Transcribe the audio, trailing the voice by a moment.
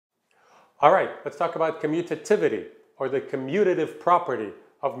All right, let's talk about commutativity, or the commutative property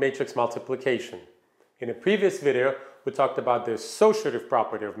of matrix multiplication. In a previous video, we talked about the associative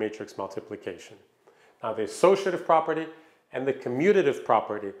property of matrix multiplication. Now, the associative property and the commutative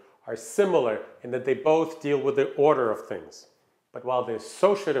property are similar in that they both deal with the order of things. But while the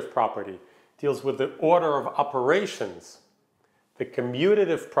associative property deals with the order of operations, the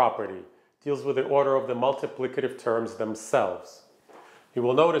commutative property deals with the order of the multiplicative terms themselves. You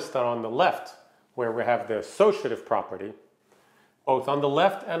will notice that on the left, where we have the associative property, both on the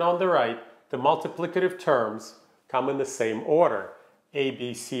left and on the right, the multiplicative terms come in the same order. A,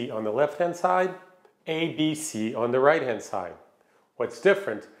 B, C on the left-hand side, A, B, C on the right-hand side. What's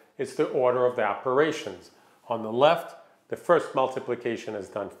different is the order of the operations. On the left, the first multiplication is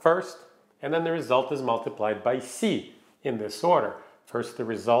done first, and then the result is multiplied by C in this order. First the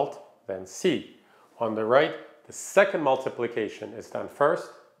result, then C. On the right, the second multiplication is done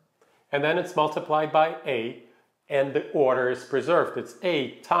first, and then it's multiplied by A, and the order is preserved. It's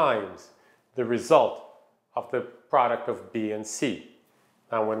A times the result of the product of B and C.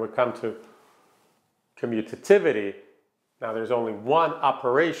 Now, when we come to commutativity, now there's only one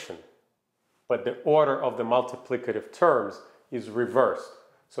operation, but the order of the multiplicative terms is reversed.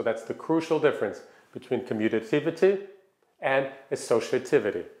 So that's the crucial difference between commutativity and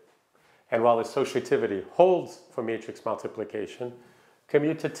associativity. And while associativity holds for matrix multiplication,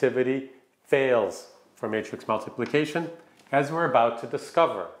 commutativity fails for matrix multiplication, as we're about to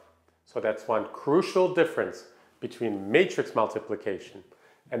discover. So that's one crucial difference between matrix multiplication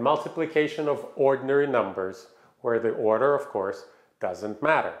and multiplication of ordinary numbers, where the order, of course, doesn't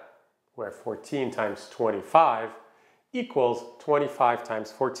matter, where 14 times 25 equals 25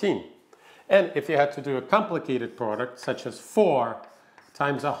 times 14. And if you had to do a complicated product, such as 4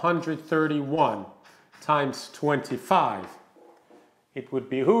 times 131 times 25, it would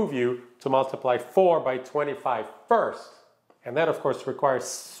behoove you to multiply 4 by 25 first. And that, of course, requires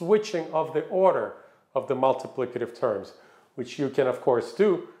switching of the order of the multiplicative terms, which you can, of course,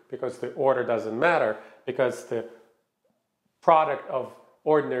 do because the order doesn't matter, because the product of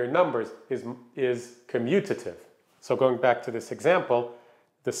ordinary numbers is commutative. So going back to this example,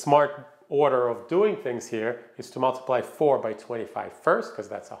 the smart order of doing things here is to multiply 4 by 25 first, because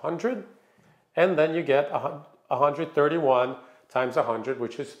that's 100, and then you get 131 times 100,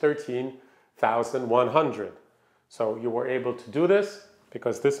 which is 13,100. So you were able to do this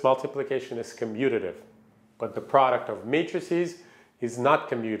because this multiplication is commutative, but the product of matrices is not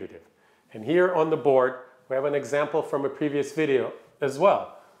commutative. And here on the board, we have an example from a previous video as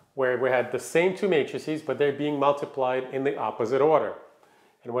well, where we had the same two matrices, but they're being multiplied in the opposite order.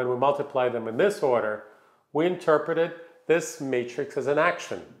 And when we multiply them in this order, we interpreted this matrix as an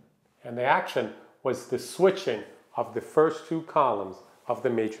action. And the action was the switching of the first two columns of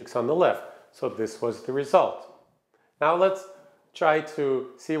the matrix on the left. So this was the result. Now let's try to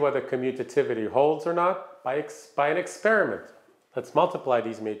see whether commutativity holds or not by an experiment. Let's multiply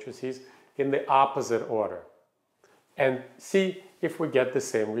these matrices in the opposite order and see if we get the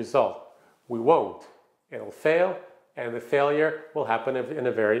same result. We won't. It'll fail, and the failure will happen in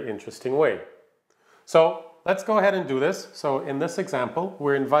a very interesting way. So let's go ahead and do this. So in this example,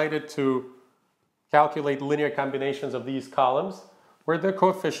 we're invited to calculate linear combinations of these columns where the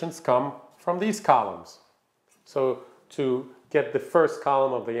coefficients come from these columns. So to get the first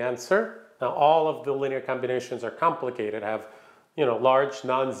column of the answer, now all of the linear combinations are complicated, have large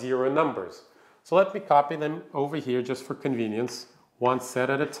non-zero numbers. So let me copy them over here just for convenience, one set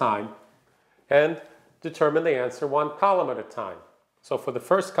at a time, and determine the answer one column at a time. So for the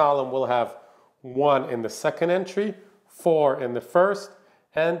first column, we'll have 1 in the second entry, 4 in the first,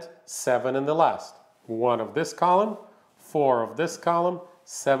 and 7 in the last. 1 of this column, 4 of this column,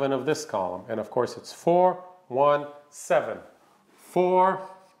 7 of this column. And of course it's 4, 1, 7. 4,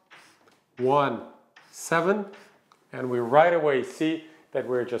 1, 7. And we right away see that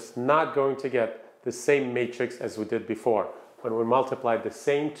we're just not going to get the same matrix as we did before, when we multiplied the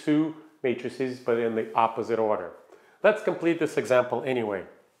same two matrices but in the opposite order. Let's complete this example anyway.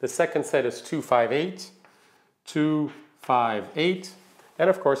 The second set is 2, 5, 8, 2, 5, 8,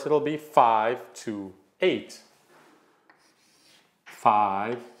 and of course it'll be 5, 2, 8.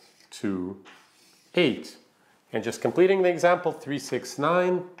 5, 2, 8. And just completing the example, 3, 6,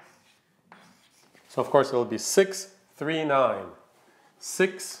 9. So of course it'll be 6, 3, 9.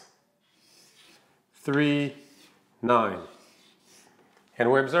 6, 3, 9.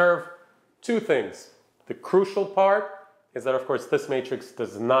 And we observe two things. The crucial part is that, of course, this matrix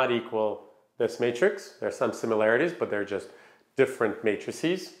does not equal this matrix. There are some similarities, but they're just different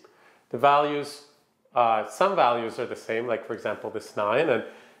matrices. The values, some values are the same, like for example this 9, and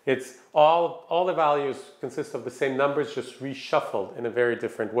It's all the values consist of the same numbers, just reshuffled in a very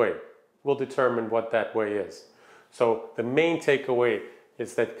different way. We'll determine what that way is. So the main takeaway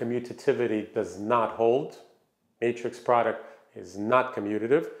is that commutativity does not hold. Matrix product is not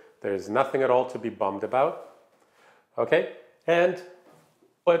commutative. There's nothing at all to be bummed about. Okay?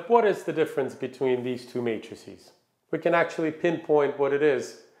 But what is the difference between these two matrices? We can actually pinpoint what it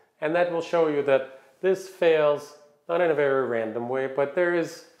is, and that will show you that this fails not in a very random way, but there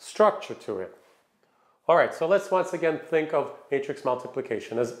is structure to it. All right, so let's once again think of matrix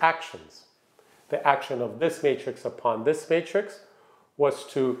multiplication as actions. The action of this matrix upon this matrix was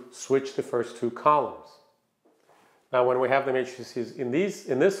to switch the first two columns. Now, when we have the matrices in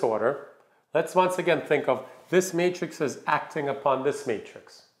this order, let's once again think of this matrix as acting upon this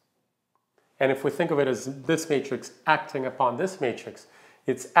matrix. And if we think of it as this matrix acting upon this matrix,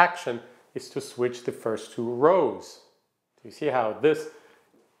 its action is to switch the first two rows. Do you see how this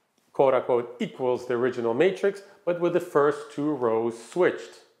quote-unquote equals the original matrix, but with the first two rows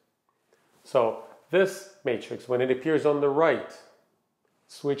switched? So this matrix, when it appears on the right,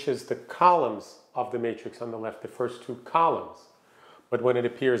 switches the columns of the matrix on the left, the first two columns. But when it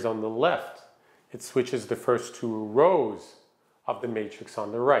appears on the left, it switches the first two rows of the matrix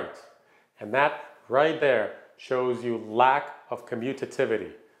on the right. And that right there shows you lack of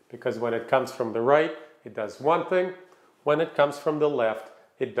commutativity, because when it comes from the right, it does one thing. When it comes from the left,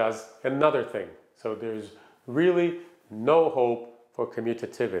 it does another thing. So there's really no hope for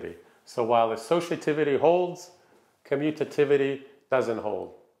commutativity. So while associativity holds, commutativity doesn't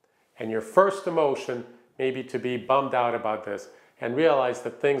hold. And your first emotion may be to be bummed out about this and realize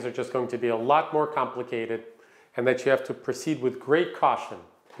that things are just going to be a lot more complicated and that you have to proceed with great caution,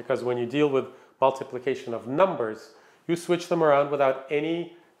 because when you deal with multiplication of numbers, you switch them around without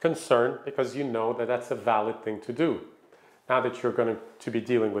any concern, because you know that that's a valid thing to do. Now that you're going to be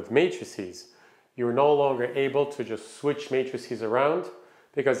dealing with matrices, you're no longer able to just switch matrices around,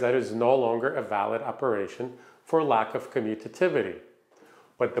 because that is no longer a valid operation for lack of commutativity.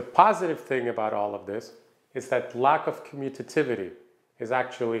 But the positive thing about all of this is that lack of commutativity is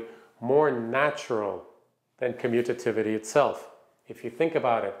actually more natural than commutativity itself. If you think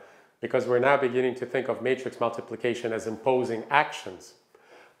about it, because we're now beginning to think of matrix multiplication as imposing actions.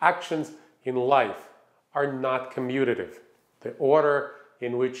 Actions in life are not commutative. The order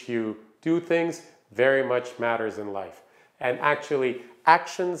in which you do things very much matters in life. And actually,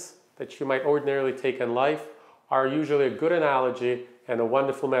 actions that you might ordinarily take in life are usually a good analogy and a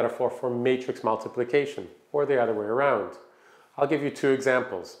wonderful metaphor for matrix multiplication, or the other way around. I'll give you two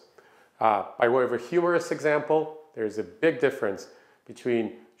examples. By way of a humorous example, there's a big difference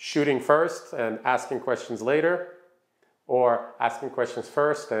between shooting first and asking questions later, or asking questions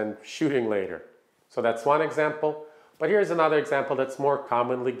first and shooting later. So that's one example. But here's another example that's more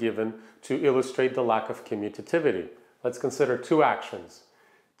commonly given to illustrate the lack of commutativity. Let's consider two actions: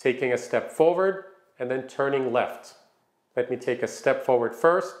 taking a step forward and then turning left. Let me take a step forward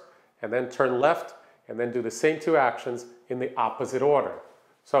first and then turn left, and then do the same two actions in the opposite order.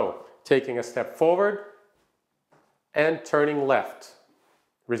 So taking a step forward and turning left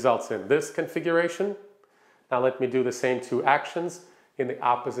results in this configuration. Now let me do the same two actions in the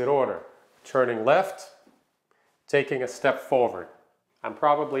opposite order. Turning left, taking a step forward. I'm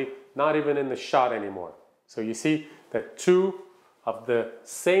probably not even in the shot anymore. So you see that two of the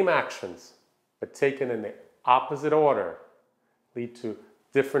same actions, but taken in the opposite order, lead to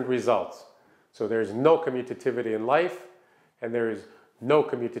different results. So there's no commutativity in life, and there is no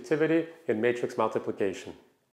commutativity in matrix multiplication.